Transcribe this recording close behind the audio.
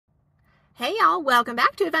Hey y'all, welcome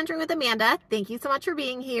back to Adventuring with Amanda. Thank you so much for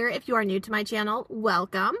being here. If you are new to my channel,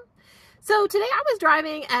 welcome. So today I was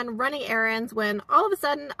driving and running errands when all of a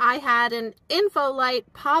sudden I had an info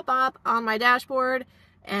light pop up on my dashboard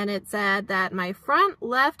and it said that my front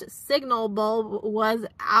left signal bulb was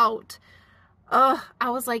out. I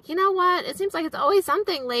was like, you know what? It seems like it's always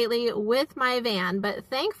something lately with my van, but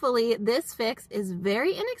thankfully this fix is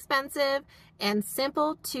very inexpensive and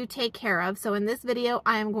simple to take care of. So in this video,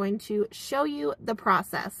 I am going to show you the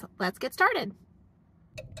process. Let's get started.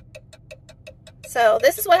 So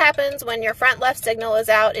this is what happens when your front left signal is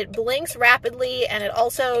out. It blinks rapidly and it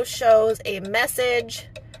also shows a message.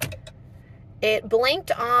 It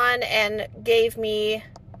blinked on and gave me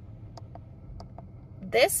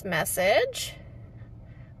this message.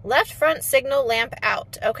 Left front signal lamp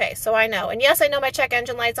out. Okay, so I know. And yes, I know my check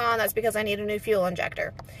engine light's on. That's because I need a new fuel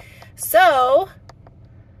injector. So,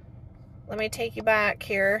 let me take you back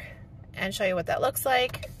here and show you what that looks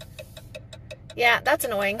like. Yeah, that's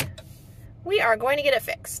annoying. We are going to get it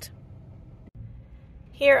fixed.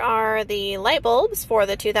 Here are the light bulbs for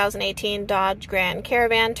the 2018 Dodge Grand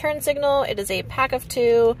Caravan turn signal. It is a pack of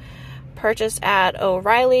 2 purchased at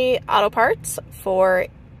O'Reilly Auto Parts for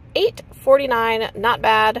 $8.49. Not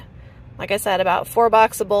bad. Like I said, about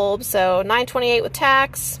 $4 a bulb, so $9.28 with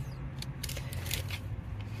tax.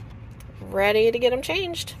 Ready to get them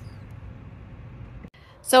changed.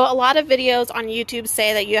 So a lot of videos on YouTube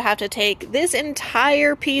say that you have to take this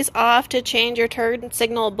entire piece off to change your turn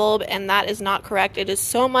signal bulb, and that is not correct. It is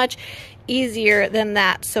so much easier than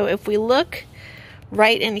that. So if we look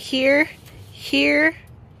right in here,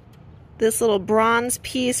 this little bronze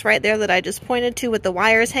piece right there that I just pointed to with the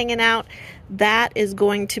wires hanging out, that is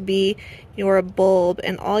going to be your bulb,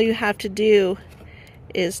 and all you have to do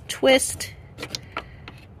is twist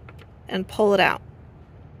and pull it out.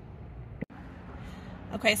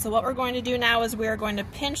 Okay, so what we're going to do now is we're going to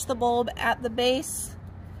pinch the bulb at the base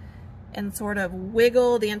and sort of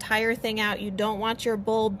wiggle the entire thing out. You don't want your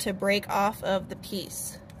bulb to break off of the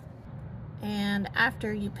piece. And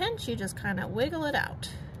after you pinch, you just kind of wiggle it out.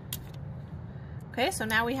 Okay, so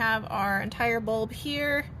now we have our entire bulb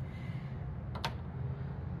here.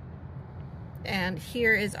 And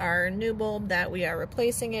here is our new bulb that we are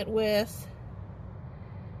replacing it with.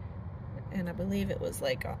 And I believe it was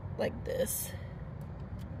like this.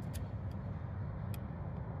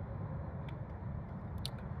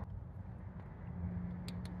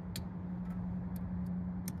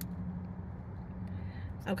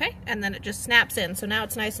 Okay, and then it just snaps in. So now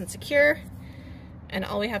it's nice and secure. And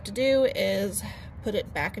all we have to do is put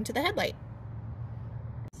it back into the headlight.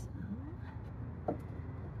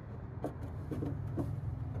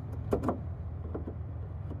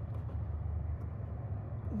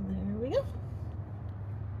 There we go.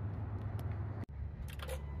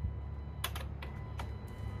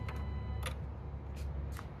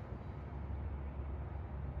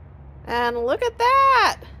 And look at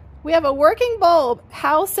that! We have a working bulb.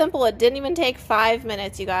 How simple. It didn't even take 5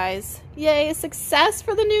 minutes, you guys. Yay, success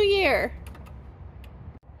for the new year.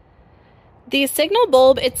 The signal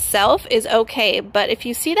bulb itself is okay, but if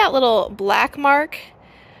you see that little black mark,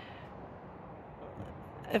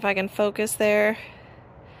 if I can focus there,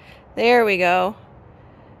 there we go.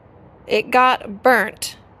 It got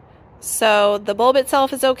burnt. So the bulb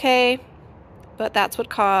itself is okay, but that's what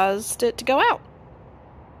caused it to go out.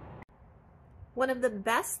 One of the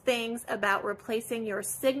best things about replacing your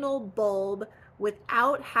signal bulb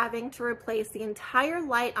without having to replace the entire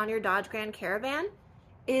light on your Dodge Grand Caravan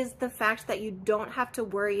is the fact that you don't have to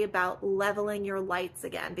worry about leveling your lights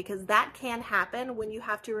again, because that can happen when you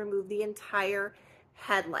have to remove the entire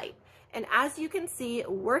headlight. And as you can see,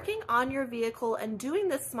 working on your vehicle and doing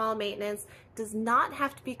this small maintenance does not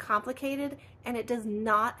have to be complicated, and it does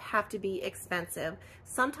not have to be expensive.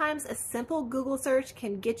 Sometimes a simple Google search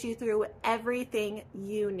can get you through everything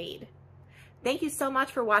you need. Thank you so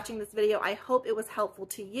much for watching this video. I hope it was helpful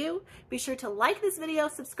to you. Be sure to like this video,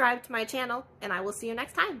 subscribe to my channel, and I will see you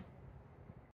next time.